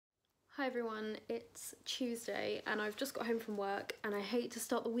Hi everyone, it's Tuesday and I've just got home from work and I hate to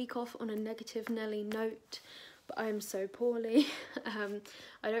start the week off on a negative Nelly note, but I am so poorly.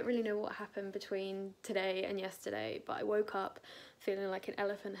 I don't really know what happened between today and yesterday, but I woke up feeling like an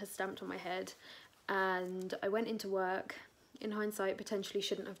elephant has stamped on my head and I went into work. In hindsight, potentially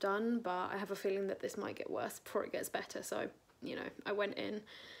shouldn't have done, but I have a feeling that this might get worse before it gets better, so, you know, I went in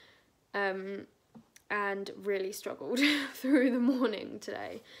and really struggled through the morning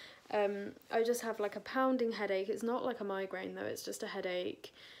today. I just have like a pounding headache. It's not like a migraine though, it's just a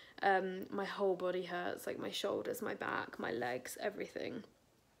headache. My whole body hurts, like my shoulders, my back, my legs, everything.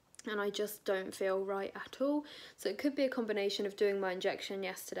 And I just don't feel right at all. So it could be a combination of doing my injection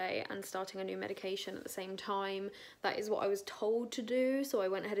yesterday and starting a new medication at the same time. That is what I was told to do, so I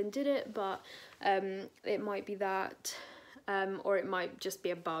went ahead and did it, but it might be that, or it might just be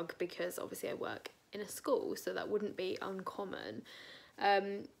a bug because obviously I work in a school, so that wouldn't be uncommon.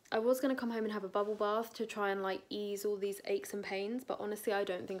 I was going to come home and have a bubble bath to try and like ease all these aches and pains, but honestly I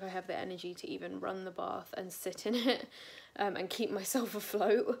don't think I have the energy to even run the bath and sit in it and keep myself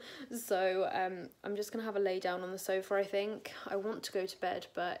afloat. So I'm just going to have a lay down on the sofa, I think. I want to go to bed,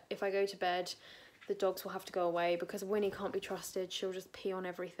 but if I go to bed the dogs will have to go away because Winnie can't be trusted. She'll just pee on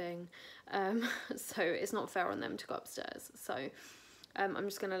everything. So it's not fair on them to go upstairs. So I'm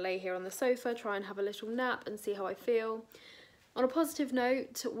just going to lay here on the sofa, try and have a little nap and see how I feel. On a positive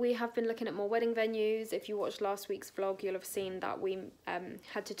note, we have been looking at more wedding venues. If you watched last week's vlog, you'll have seen that we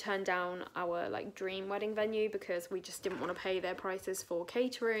had to turn down our like dream wedding venue because we just didn't want to pay their prices for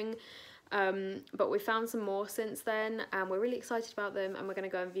catering. But we found some more since then and we're really excited about them and we're going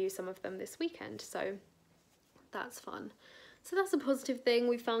to go and view some of them this weekend. So that's fun. So that's a positive thing.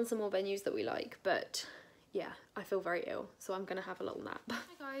 We found some more venues that we like, but yeah, I feel very ill, so I'm going to have a little nap. Hi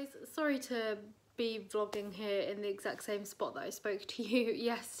guys, sorry to be vlogging here in the exact same spot that I spoke to you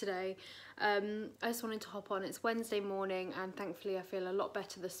yesterday. I just wanted to hop on. It's Wednesday morning and thankfully I feel a lot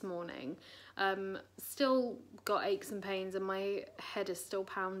better this morning. Still got aches and pains and my head is still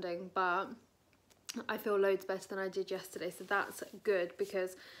pounding, but I feel loads better than I did yesterday, so that's good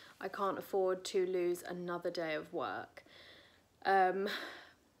because I can't afford to lose another day of work.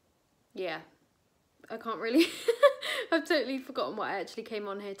 Yeah, I can't really I've totally forgotten what I actually came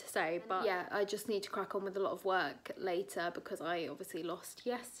on here to say, but yeah, I just need to crack on with a lot of work later because I obviously lost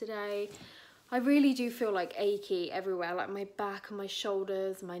yesterday. I really do feel like achy everywhere, like my back and my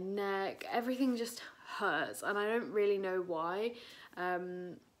shoulders, my neck, everything just hurts and I don't really know why.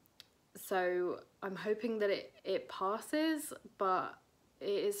 So I'm hoping that it passes, but it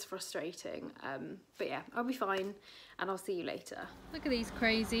is frustrating. But yeah, I'll be fine and I'll see you later. Look at these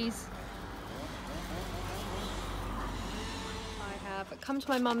crazies. I've come to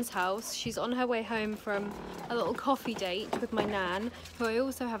my mum's house. She's on her way home from a little coffee date with my nan, who I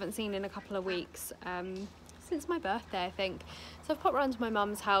also haven't seen in a couple of weeks, since my birthday I think. So I've popped round to my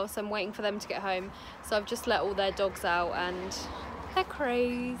mum's house. I'm waiting for them to get home, so I've just let all their dogs out and they're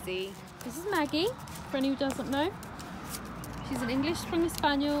crazy. This is Maggie, for anyone who doesn't know. She's an English Springer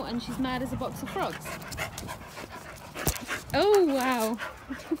Spaniel and she's mad as a box of frogs. Oh wow.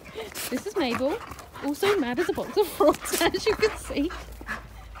 This is Mabel. Also mad as a box of frogs, as you can see.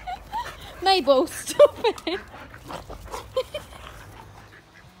 Mabel, stop it!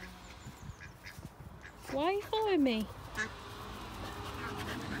 Why are you following me?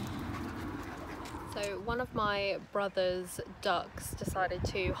 So one of my brother's ducks decided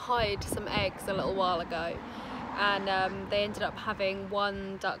to hide some eggs a little while ago and they ended up having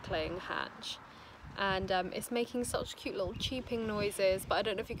one duckling hatch. And it's making such cute little cheeping noises, but I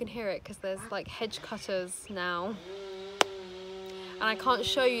don't know if you can hear it because there's like hedge cutters now. And I can't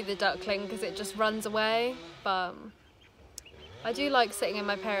show you the duckling because it just runs away, but I do like sitting in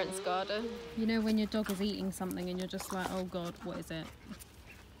my parents' garden. You know when your dog is eating something and you're just like, oh god, what is it?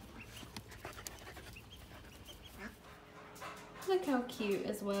 Look how cute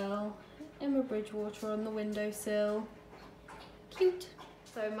as well. Emma Bridgewater on the windowsill. Cute.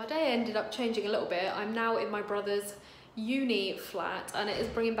 So my day ended up changing a little bit. I'm now in my brother's uni flat and it is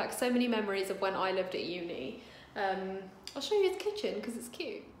bringing back so many memories of when I lived at uni. I'll show you his kitchen because it's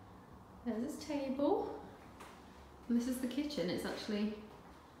cute. There's his table and this is the kitchen. It's actually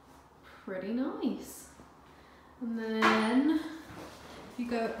pretty nice. And then if you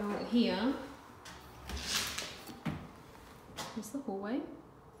go out here, there's the hallway.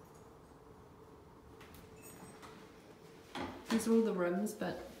 These are all the rooms,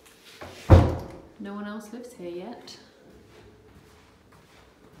 but no one else lives here yet.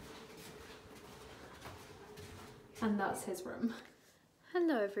 And that's his room.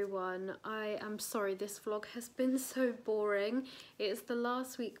 Hello everyone, I am sorry this vlog has been so boring. It's the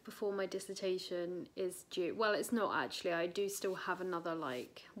last week before my dissertation is due. Well, it's not actually, I do still have another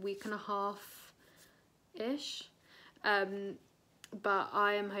like week and a half-ish. But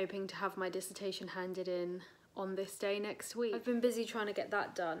I am hoping to have my dissertation handed in on this day next week. I've been busy trying to get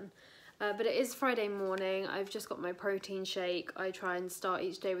that done. But it is Friday morning, I've just got my protein shake. I try and start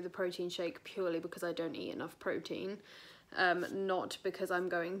each day with a protein shake purely because I don't eat enough protein. Not because I'm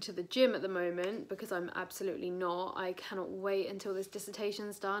going to the gym at the moment, because I'm absolutely not. I cannot wait until this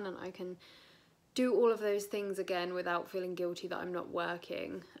dissertation's done and I can do all of those things again without feeling guilty that I'm not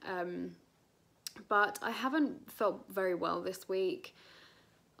working. But I haven't felt very well this week.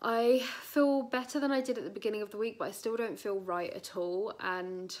 I feel better than I did at the beginning of the week, but I still don't feel right at all,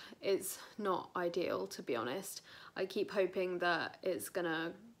 and it's not ideal, to be honest. I keep hoping that it's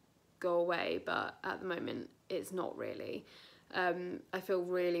gonna go away, but at the moment it's not really. I feel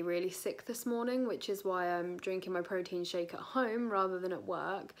really, really sick this morning, which is why I'm drinking my protein shake at home rather than at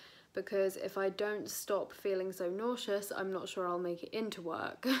work, because if I don't stop feeling so nauseous, I'm not sure I'll make it into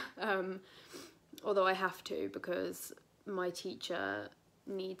work. Although I have to, because my teacher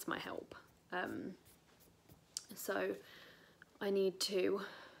needs my help. So I need to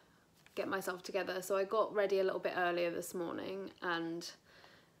get myself together. So I got ready a little bit earlier this morning and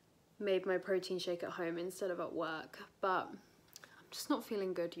made my protein shake at home instead of at work, but I'm just not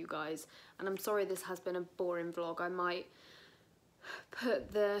feeling good, you guys, and I'm sorry this has been a boring vlog. I might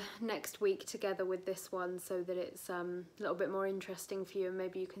put the next week together with this one so that it's a little bit more interesting for you, and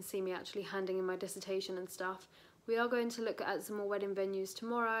maybe you can see me actually handing in my dissertation and stuff. We are going to look at some more wedding venues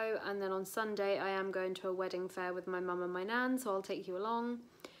tomorrow, and then on Sunday I am going to a wedding fair with my mum and my nan, so I'll take you along.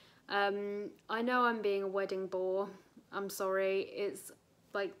 I know I'm being a wedding bore, I'm sorry, it's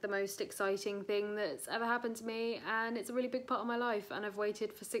like the most exciting thing that's ever happened to me, and it's a really big part of my life, and I've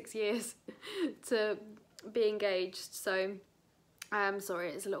waited for 6 years to be engaged, so I'm sorry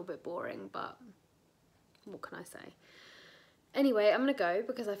it's a little bit boring, but what can I say? Anyway, I'm gonna go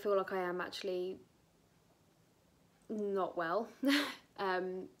because I feel like I am actually not well.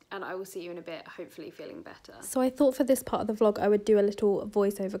 And I will see you in a bit, hopefully feeling better. So I thought for this part of the vlog I would do a little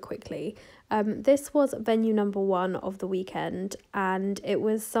voiceover quickly. This was venue number 1 of the weekend, and it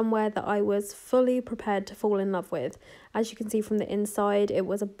was somewhere that I was fully prepared to fall in love with. As you can see from the inside, it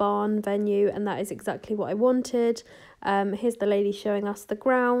was a barn venue, and that is exactly what I wanted. Here's the lady showing us the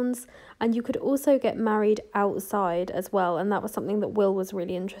grounds, and you could also get married outside as well, and that was something that Will was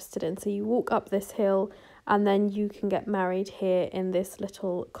really interested in. So you walk up this hill and then you can get married here in this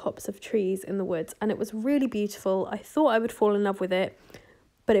little copse of trees in the woods, and it was really beautiful. I thought I would fall in love with it,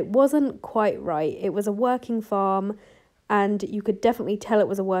 but it wasn't quite right. It was a working farm, and you could definitely tell it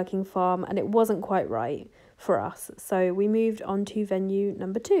was a working farm, and it wasn't quite right for us, so we moved on to venue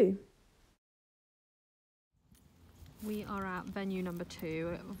number 2. We are at venue number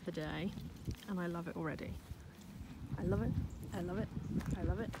 2 of the day, and I love it already. I love it, I love it, I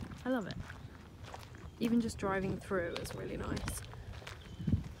love it, I love it. Even just driving through is really nice.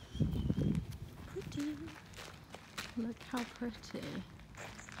 Pretty. Look how pretty.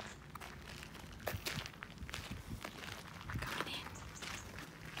 Coming in.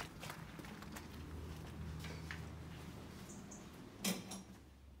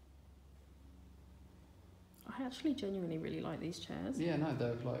 I actually genuinely really like these chairs. Yeah, no,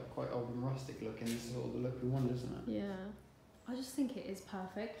 they're like quite old and rustic looking. This is all the look we want, isn't it? Yeah. I just think it is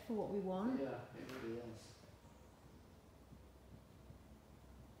perfect for what we want. Yeah, it really is.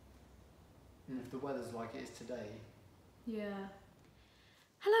 And if the weather's like it is today. Yeah.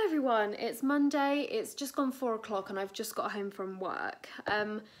 Hello everyone, it's Monday, it's just gone 4 o'clock and I've just got home from work.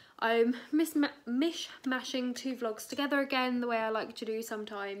 I'm mishmashing 2 vlogs together again, the way I like to do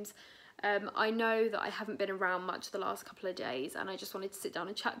sometimes. I know that I haven't been around much the last couple of days, and I just wanted to sit down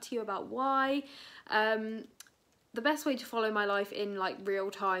and chat to you about why. The best way to follow my life in like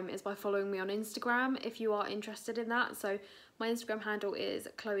real time is by following me on Instagram if you are interested in that. So my Instagram handle is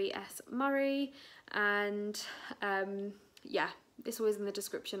Chloe S Murray, and yeah, it's always in the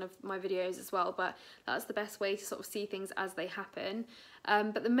description of my videos as well, but that's the best way to sort of see things as they happen.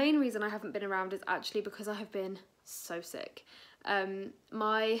 But the main reason I haven't been around is actually because I have been so sick.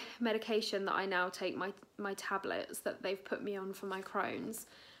 My medication that I now take, my tablets that they've put me on for my Crohn's,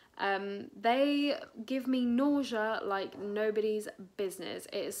 they give me nausea like nobody's business.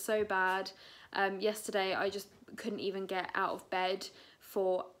 It is so bad. Yesterday I just couldn't even get out of bed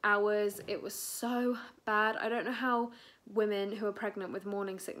for hours. It was so bad. I don't know how women who are pregnant with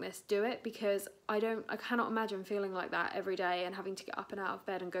morning sickness do it, because I cannot imagine feeling like that every day and having to get up and out of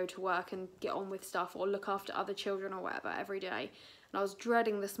bed and go to work and get on with stuff or look after other children or whatever every day. and I was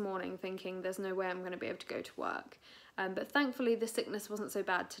dreading this morning, thinking there's no way I'm going to be able to go to work. But thankfully the sickness wasn't so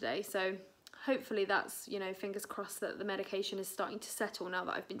bad today, so hopefully that's, you know, fingers crossed that the medication is starting to settle now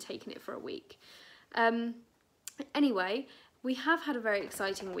that I've been taking it for a week. Anyway, we have had a very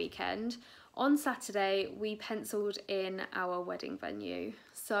exciting weekend. On Saturday, we penciled in our wedding venue.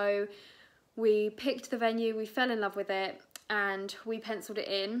 So we picked the venue, we fell in love with it, and we penciled it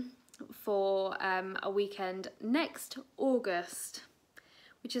in for a weekend next August,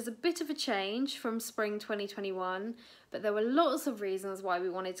 which is a bit of a change from spring 2021, but there were lots of reasons why we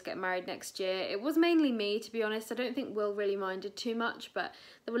wanted to get married next year. It was mainly me, to be honest. I don't think Will really minded too much, but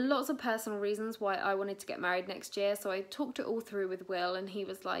there were lots of personal reasons why I wanted to get married next year, so I talked it all through with Will, and he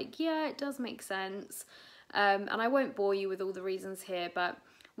was like, yeah, it does make sense. And I won't bore you with all the reasons here, but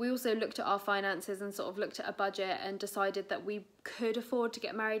we also looked at our finances and sort of looked at a budget and decided that we could afford to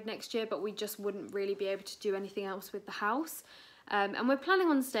get married next year, but we just wouldn't really be able to do anything else with the house. And we're planning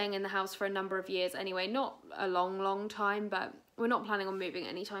on staying in the house for a number of years anyway, not a long time, but we're not planning on moving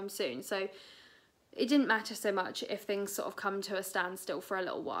anytime soon. So it didn't matter so much if things sort of come to a standstill for a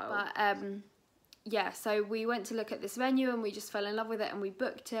little while. But yeah, so we went to look at this venue and we just fell in love with it and we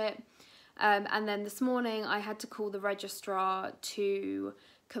booked it. And then this morning I had to call the registrar to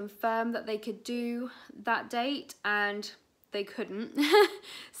confirm that they could do that date, and they couldn't.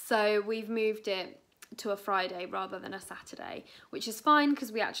 So we've moved it to a Friday rather than a Saturday, which is fine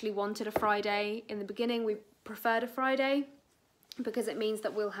because we actually wanted a Friday in the beginning. We preferred a Friday because it means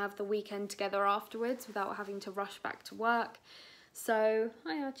that we'll have the weekend together afterwards without having to rush back to work. So,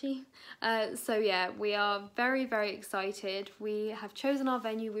 hi Archie. So yeah, we are very, very excited. We have chosen our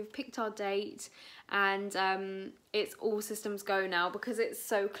venue, we've picked our date, and it's all systems go now because it's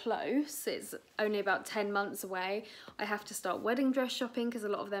so close. It's only about 10 months away. I have to start wedding dress shopping because a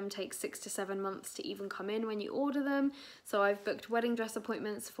lot of them take 6 to 7 months to even come in when you order them. So I've booked wedding dress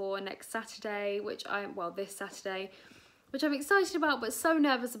appointments for next Saturday, this Saturday, which I'm excited about but so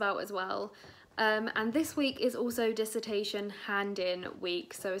nervous about as well. And this week is also dissertation hand-in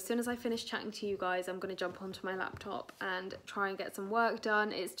week, so as soon as I finish chatting to you guys, I'm going to jump onto my laptop and try and get some work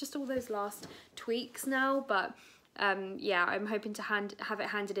done. It's just all those last tweaks now, but yeah, I'm hoping to have it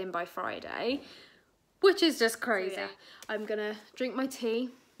handed in by Friday, which is just crazy. So, yeah, I'm going to drink my tea,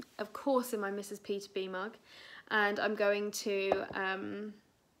 of course in my Mrs. P to B mug, and I'm going to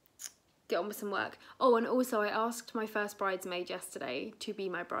get on with some work. Oh, and also I asked my first bridesmaid yesterday to be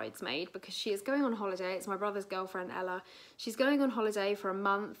my bridesmaid because she is going on holiday. It's my brother's girlfriend, Ella. She's going on holiday for a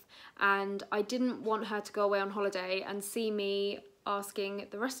month, and I didn't want her to go away on holiday and see me asking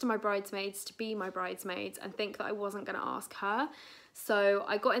the rest of my bridesmaids to be my bridesmaids and think that I wasn't going to ask her. So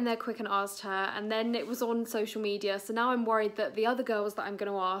I got in there quick and asked her, and then it was on social media, so now I'm worried that the other girls that I'm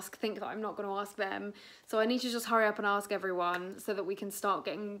going to ask think that I'm not going to ask them. So I need to just hurry up and ask everyone so that we can start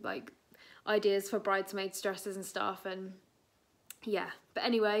getting like ideas for bridesmaids dresses and stuff. And yeah, but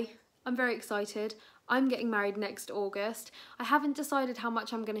anyway, I'm very excited. I'm getting married next August. I haven't decided how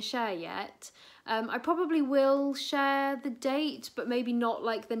much I'm going to share yet. I probably will share the date, but maybe not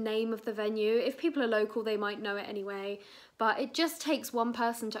like the name of the venue. If people are local, they might know it anyway, but it just takes one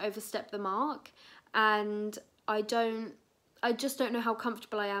person to overstep the mark, and I just don't know how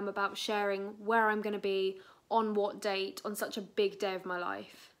comfortable I am about sharing where I'm going to be on what date on such a big day of my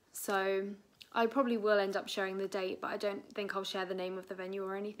life. So I probably will end up sharing the date, but I don't think I'll share the name of the venue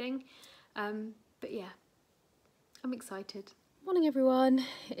or anything. But yeah, I'm excited. Morning everyone,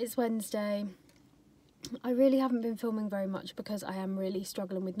 it's Wednesday. I really haven't been filming very much because I am really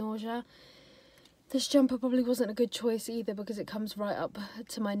struggling with nausea. This jumper probably wasn't a good choice either because it comes right up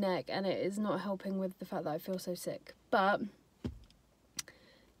to my neck and it is not helping with the fact that I feel so sick. But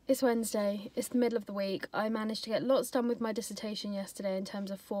it's Wednesday, it's the middle of the week. I managed to get lots done with my dissertation yesterday in terms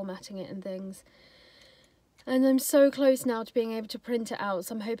of formatting it and things. And I'm so close now to being able to print it out,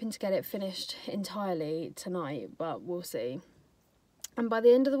 so I'm hoping to get it finished entirely tonight, but we'll see. And by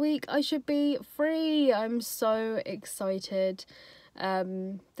the end of the week, I should be free. I'm so excited.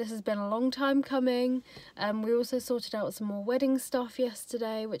 This has been a long time coming. We also sorted out some more wedding stuff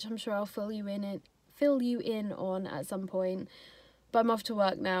yesterday, which I'm sure I'll fill you in on at some point. But I'm off to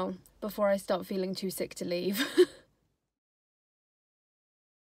work now before I start feeling too sick to leave.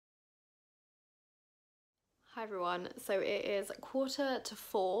 Hi everyone, so it is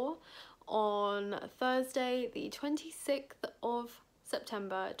 3:45 on Thursday the 26th of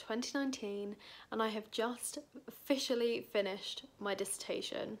September 2019, and I have just officially finished my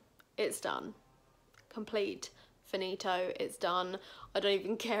dissertation. It's done. Complete. finito, it's done. I don't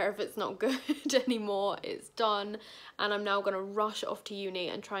even care if it's not good anymore, it's done. And I'm now going to rush off to uni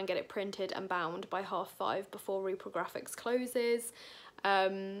and try and get it printed and bound by 5:30 before Reprographics closes.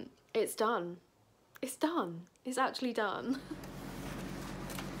 It's done. It's done. It's actually done.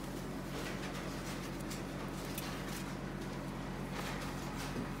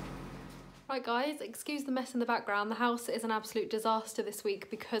 Right guys, excuse the mess in the background. The house is an absolute disaster this week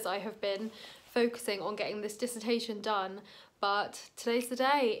because I have been focusing on getting this dissertation done, but today's the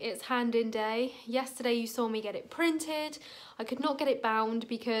day. It's hand-in day. Yesterday you saw me get it printed. I could not get it bound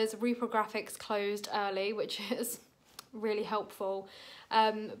because Reprographics closed early, which is really helpful,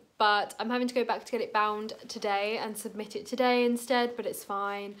 but I'm having to go back to get it bound today and submit it today instead, but it's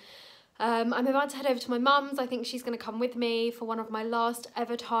fine. I'm about to head over to my mum's. I think she's going to come with me for one of my last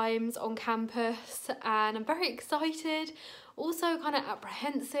ever times on campus, and I'm very excited, also kind of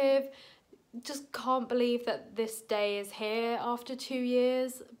apprehensive. Just can't believe that this day is here after 2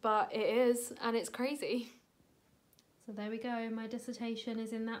 years, but it is, and it's crazy. So there we go, my dissertation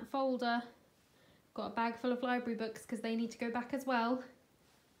is in that folder. Got a bag full of library books because they need to go back as well,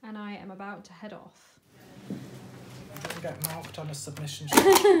 and I am about to head off. Don't get marked on a submission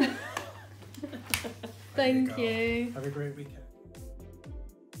sheet. Thank you. Have a great weekend.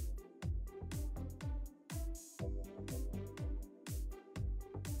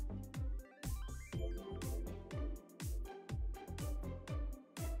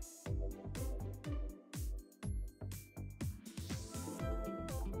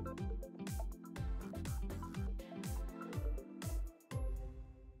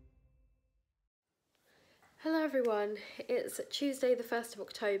 Hello everyone, it's Tuesday the 1st of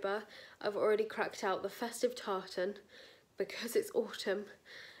October. I've already cracked out the festive tartan because it's autumn,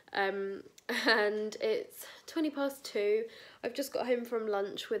 and it's 2:20. I've just got home from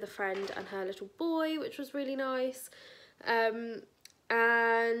lunch with a friend and her little boy, which was really nice, and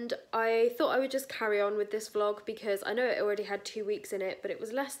I thought I would just carry on with this vlog because I know it already had 2 weeks in it, but it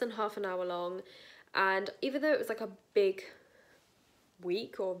was less than half an hour long, and even though it was like a big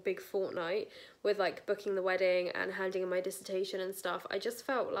week or big fortnight with like booking the wedding and handing in my dissertation and stuff, I just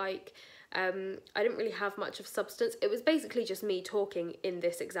felt like I didn't really have much of substance. It was basically just me talking in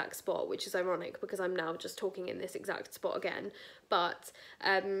this exact spot, which is ironic because I'm now just talking in this exact spot again, but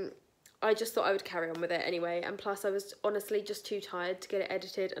I just thought I would carry on with it anyway, and plus I was honestly just too tired to get it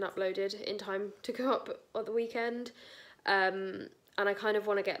edited and uploaded in time to go up at the weekend, and I kind of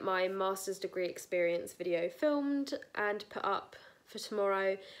want to get my master's degree experience video filmed and put up for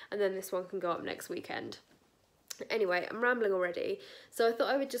tomorrow, and then this one can go up next weekend. Anyway, I'm rambling already, so I thought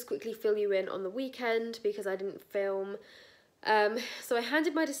I would just quickly fill you in on the weekend because I didn't film. So I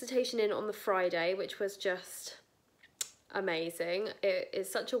handed my dissertation in on the Friday, which was just amazing. It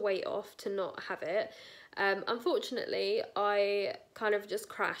is such a weight off to not have it. Unfortunately, I kind of just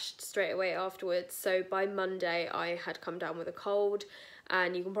crashed straight away afterwards, so by Monday I had come down with a cold,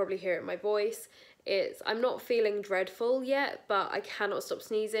 and you can probably hear it in my voice. I'm not feeling dreadful yet, but I cannot stop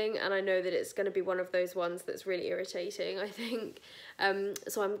sneezing, and I know that it's going to be one of those ones that's really irritating, I think.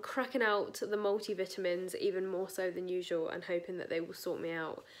 So I'm cracking out the multivitamins even more so than usual and hoping that they will sort me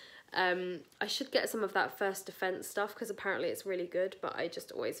out. I should get some of that First Defense stuff because apparently it's really good, but I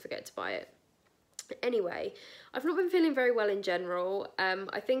just always forget to buy it. Anyway, I've not been feeling very well in general.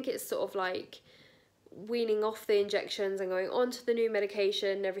 I think it's sort of like weaning off the injections and going on to the new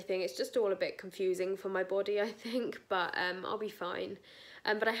medication and everything. It's just all a bit confusing for my body, I think, but I'll be fine.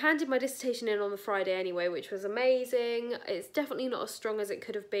 But I handed my dissertation in on the Friday anyway, which was amazing. It's definitely not as strong as it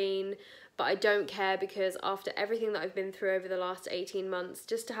could have been, but I don't care because after everything that I've been through over the last 18 months,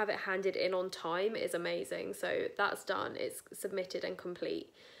 just to have it handed in on time is amazing. So that's done, it's submitted and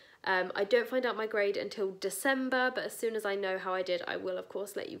complete. I don't find out my grade until December, but as soon as I know how I did, I will of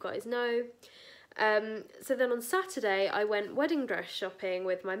course let you guys know. So then on Saturday I went wedding dress shopping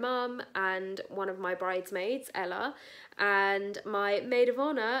with my mum and one of my bridesmaids, Ella, and my maid of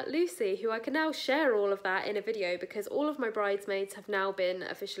honour, Lucy, who I can now share all of that in a video because all of my bridesmaids have now been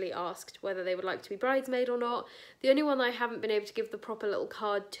officially asked whether they would like to be bridesmaid or not. The only one I haven't been able to give the proper little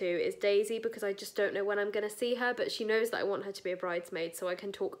card to is Daisy because I just don't know when I'm going to see her, but she knows that I want her to be a bridesmaid, so I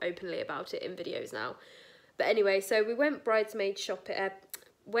can talk openly about it in videos now. But anyway, so we went bridesmaid shopping,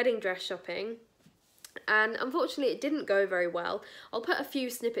 wedding dress shopping, and unfortunately it didn't go very well. I'll put a few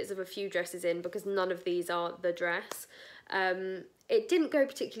snippets of a few dresses in because none of these are the dress. It didn't go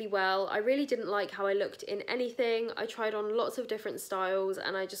particularly well. I really didn't like how I looked in anything. I tried on lots of different styles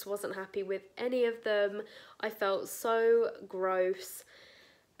and I just wasn't happy with any of them. I felt so gross,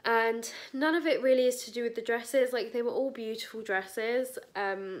 and none of it really is to do with the dresses. Like, they were all beautiful dresses,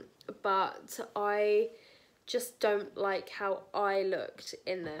 but I just don't like how I looked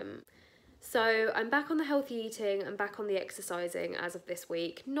in them. So I'm back on the healthy eating and back on the exercising as of this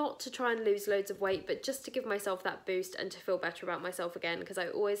week, not to try and lose loads of weight, but just to give myself that boost and to feel better about myself again, because I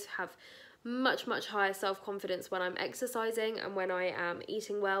always have much higher self-confidence when I'm exercising and when I am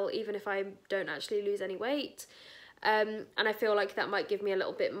eating well, even if I don't actually lose any weight. And I feel like that might give me a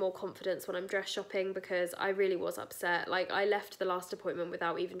little bit more confidence when I'm dress shopping, because I really was upset. Like, I left the last appointment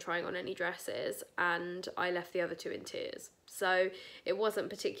without even trying on any dresses, and I left the other two in tears. So it wasn't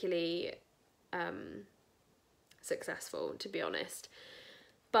particularly successful, to be honest.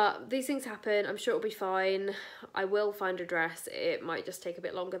 But these things happen. I'm sure it'll be fine. I will find a dress. It might just take a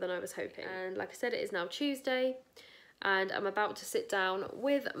bit longer than I was hoping. And like I said, it is now Tuesday, and I'm about to sit down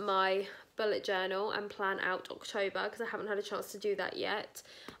with my bullet journal and plan out October, because I haven't had a chance to do that yet.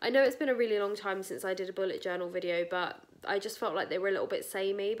 I know it's been a really long time since I did a bullet journal video, but I just felt like they were a little bit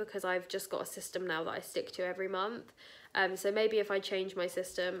samey, because I've just got a system now that I stick to every month. So maybe if I change my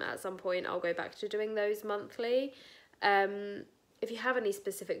system at some point, I'll go back to doing those monthly. If you have any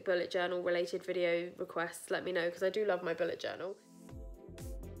specific bullet journal related video requests, let me know, because I do love my bullet journal.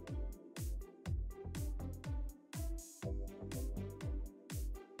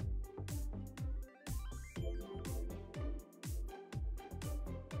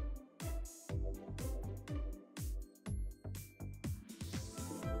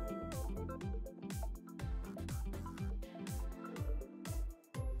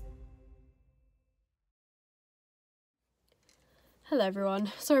 Hello everyone,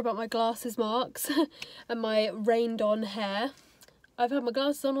 sorry about my glasses marks and my rained on hair. I've had my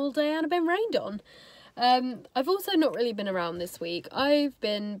glasses on all day and I've been rained on. I've also not really been around this week. I've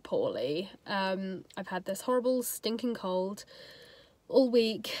been poorly. I've had this horrible stinking cold all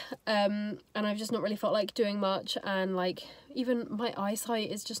week, and I've just not really felt like doing much, and like even my eyesight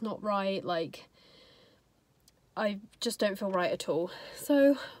is just not right. Like, I just don't feel right at all.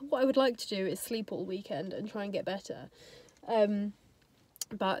 So what I would like to do is sleep all weekend and try and get better.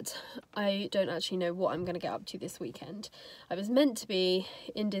 But I don't actually know what I'm going to get up to this weekend. I was meant to be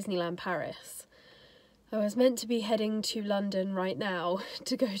in Disneyland Paris. I was meant to be heading to London right now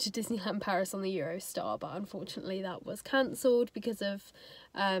to go to Disneyland Paris on the Eurostar, but unfortunately that was cancelled because of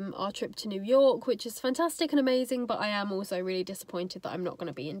our trip to New York, which is fantastic and amazing, but I am also really disappointed that I'm not going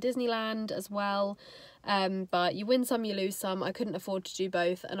to be in Disneyland as well. But you win some, you lose some. I couldn't afford to do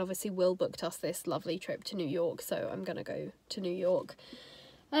both, and obviously Will booked us this lovely trip to New York, so I'm going to go to New York.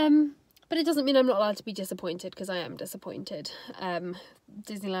 But it doesn't mean I'm not allowed to be disappointed, because I am disappointed.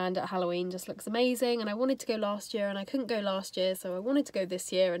 Disneyland at Halloween just looks amazing, and I wanted to go last year and I couldn't go last year, so I wanted to go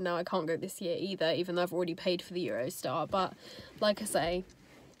this year, and now I can't go this year either, even though I've already paid for the Eurostar. But like I say,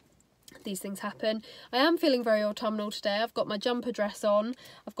 these things happen. I am feeling very autumnal today. I've got my jumper dress on,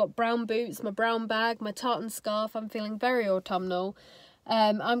 I've got brown boots, my brown bag, my tartan scarf. I'm feeling very autumnal.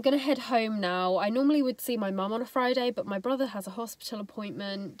 I'm going to head home now. I normally would see my mum on a Friday, but my brother has a hospital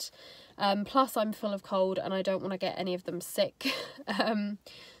appointment. Plus I'm full of cold and I don't want to get any of them sick.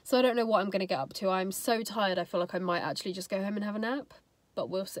 So I don't know what I'm going to get up to. I'm so tired, I feel like I might actually just go home and have a nap, but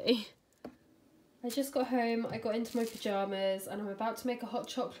we'll see. I just got home, I got into my pyjamas, and I'm about to make a hot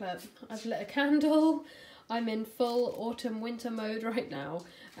chocolate. I've lit a candle. I'm in full autumn winter mode right now.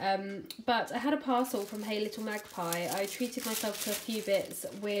 But I had a parcel from Hey Little Magpie. I treated myself to a few bits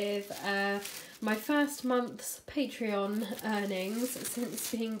with my first month's Patreon earnings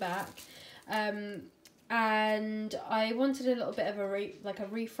since being back. And I wanted a little bit of a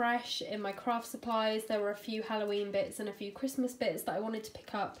refresh in my craft supplies. There were a few Halloween bits and a few Christmas bits that I wanted to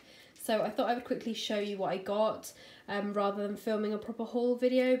pick up. So I thought I would quickly show you what I got, rather than filming a proper haul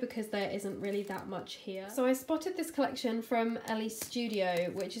video, because there isn't really that much here. So I spotted this collection from Ellie's studio,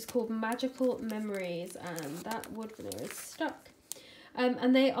 which is called Magical Memories, and that wood veneer is stuck.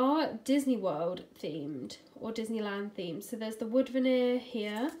 And they are Disney World themed, or Disneyland themed. So there's the wood veneer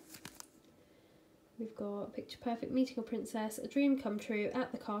here. We've got Picture Perfect, Meeting a Princess, A Dream Come True,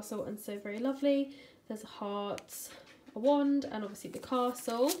 At the Castle, and So Very Lovely. There's hearts, a wand, and obviously the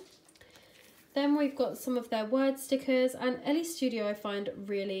castle. Then we've got some of their word stickers, and Ellie's studio I find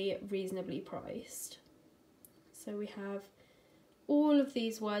really reasonably priced. So we have all of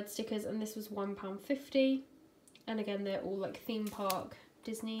these word stickers, and this was £1.50. And again, they're all like theme park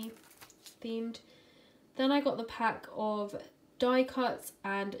Disney themed. Then I got the pack of die cuts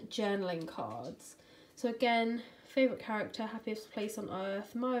and journaling cards. So again, favourite character, happiest place on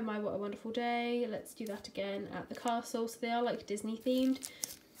earth, my oh my what a wonderful day, let's do that again, at the castle. So they are like Disney themed,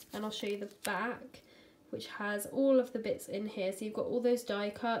 and I'll show you the back. which has all of the bits in here. So you've got all those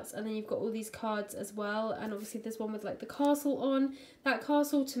die cuts, and then you've got all these cards as well, and obviously there's one with like the castle on. That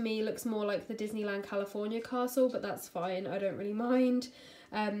castle to me looks more like the Disneyland California castle, but that's fine, I don't really mind.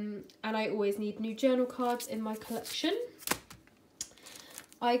 And I always need new journal cards in my collection.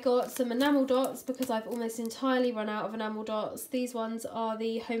 I got some enamel dots because I've almost entirely run out of enamel dots. These ones are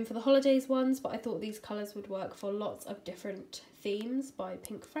the Home for the Holidays ones, but I thought these colours would work for lots of different themes by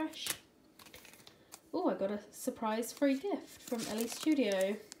Pink Fresh. Oh, I got a surprise free gift from Ellie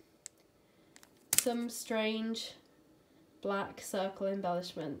Studio. Some strange black circle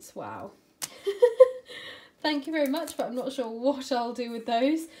embellishments. Wow. Thank you very much, but I'm not sure what I'll do with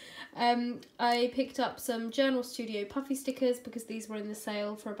those. I picked up some Journal Studio puffy stickers because these were in the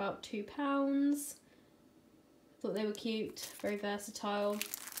sale for about £2. Thought they were cute, very versatile.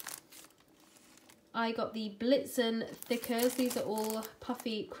 I got the Blitzen thickers. These are all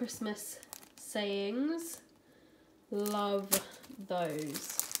puffy Christmas sayings. Love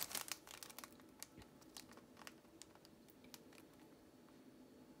those.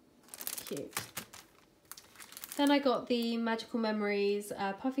 Cute. Then I got the Magical Memories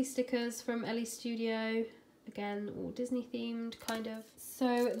puffy stickers from Ellie Studio. Again, all Disney themed, kind of.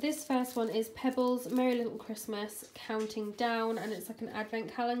 So this first one is Pebbles Merry Little Christmas Counting Down, and it's like an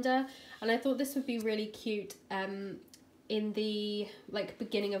advent calendar. And I thought this would be really cute in the like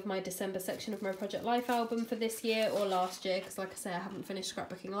beginning of my December section of my Project Life album for this year or last year, because like I say, I haven't finished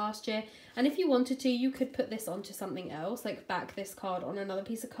scrapbooking last year. And if you wanted to, you could put this onto something else, like back this card on another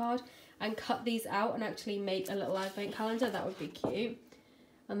piece of card and cut these out and actually make a little advent calendar. That would be cute.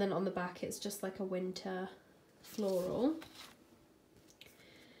 And then on the back it's just like a winter floral.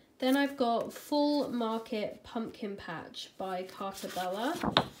 Then I've got Full Market Pumpkin Patch by Carter Bella,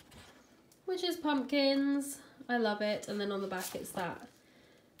 which is pumpkins. I love it. And then on the back it's that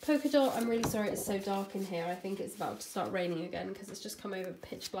polka dot. I'm really sorry it's so dark in here. I think it's about to start raining again because it's just come over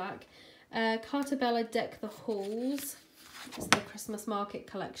pitch black. Carter Bella Deck the Halls. It's the Christmas market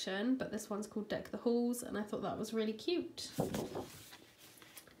collection, but this one's called Deck the Halls, and I thought that was really cute.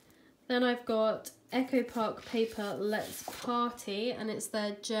 Then I've got Echo Park Paper Let's Party, and it's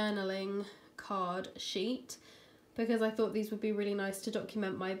their journaling card sheet, because I thought these would be really nice to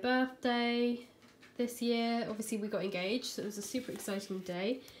document my birthday this year. Obviously we got engaged, so it was a super exciting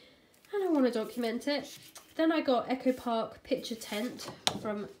day, and I want to document it. Then I got Echo Park Picture Tent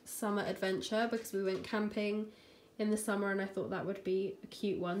from Summer Adventure, because we went camping in the summer and I thought that would be a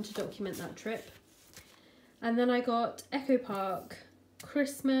cute one to document that trip. And then I got Echo Park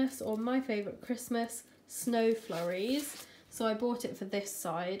Christmas, or my favourite Christmas, Snow Flurries. So I bought it for this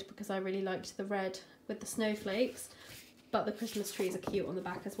side because I really liked the red with the snowflakes, but the Christmas trees are cute on the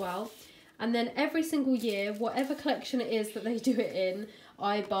back as well. And then every single year, whatever collection it is that they do it in,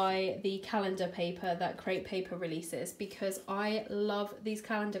 I buy the calendar paper that Crate Paper releases, because I love these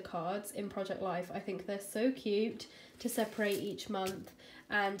calendar cards in Project Life. I think they're so cute to separate each month.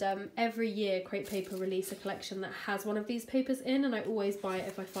 And every year Crate Paper release a collection that has one of these papers in, and I always buy it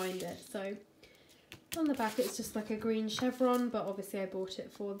if I find it. So on the back it's just like a green chevron, but obviously I bought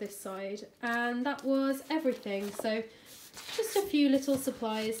it for this side. And that was everything. So just a few little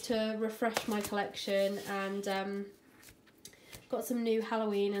supplies to refresh my collection, and got some new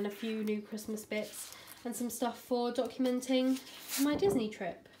Halloween and a few new Christmas bits and some stuff for documenting my Disney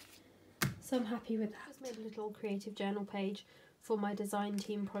trip. So I'm happy with that. Just made a little creative journal page for my design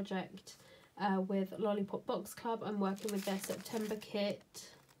team project with Lollipop Box Club. I'm working with their September kit.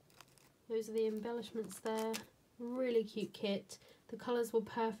 Those are the embellishments there. Really cute kit. The colours were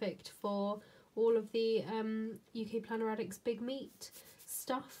perfect for all of the UK Planner Addicts Big Meat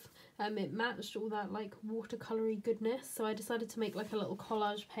stuff. It matched all that like watercolory goodness, so I decided to make like a little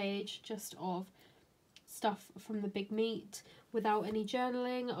collage page just of stuff from the Big Meat without any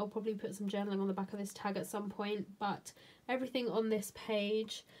journaling. I'll probably put some journaling on the back of this tag at some point, but everything on this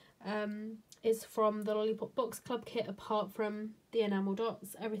page is from the Lollipop Box Club kit, apart from the enamel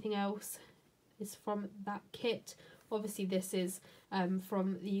dots. Everything else is from that kit. Obviously this is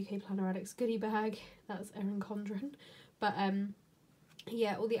from the UK Planner Addicts goodie bag. That's Erin Condren. But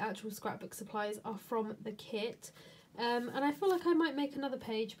yeah, all the actual scrapbook supplies are from the kit. And I feel like I might make another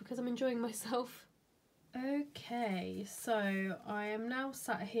page because I'm enjoying myself. Okay, so I am now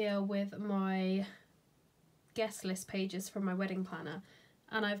sat here with my guest list pages from my wedding planner,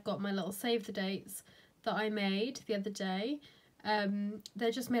 and I've got my little save the dates that I made the other day.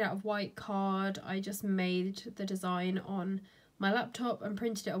 They're just made out of white card. I just made the design on my laptop and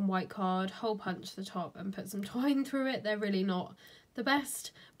printed it on white card, hole punched the top and put some twine through it. They're really not the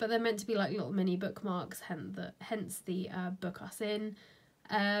best, but they're meant to be like little mini bookmarks, hence the book us in.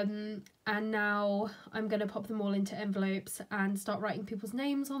 And now I'm going to pop them all into envelopes and start writing people's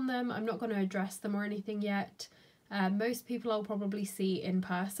names on them. I'm not going to address them or anything yet. Most people I'll probably see in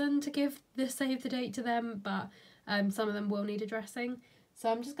person to give the save the date to them, but some of them will need addressing. So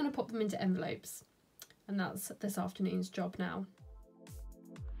I'm just going to pop them into envelopes, and that's this afternoon's job now.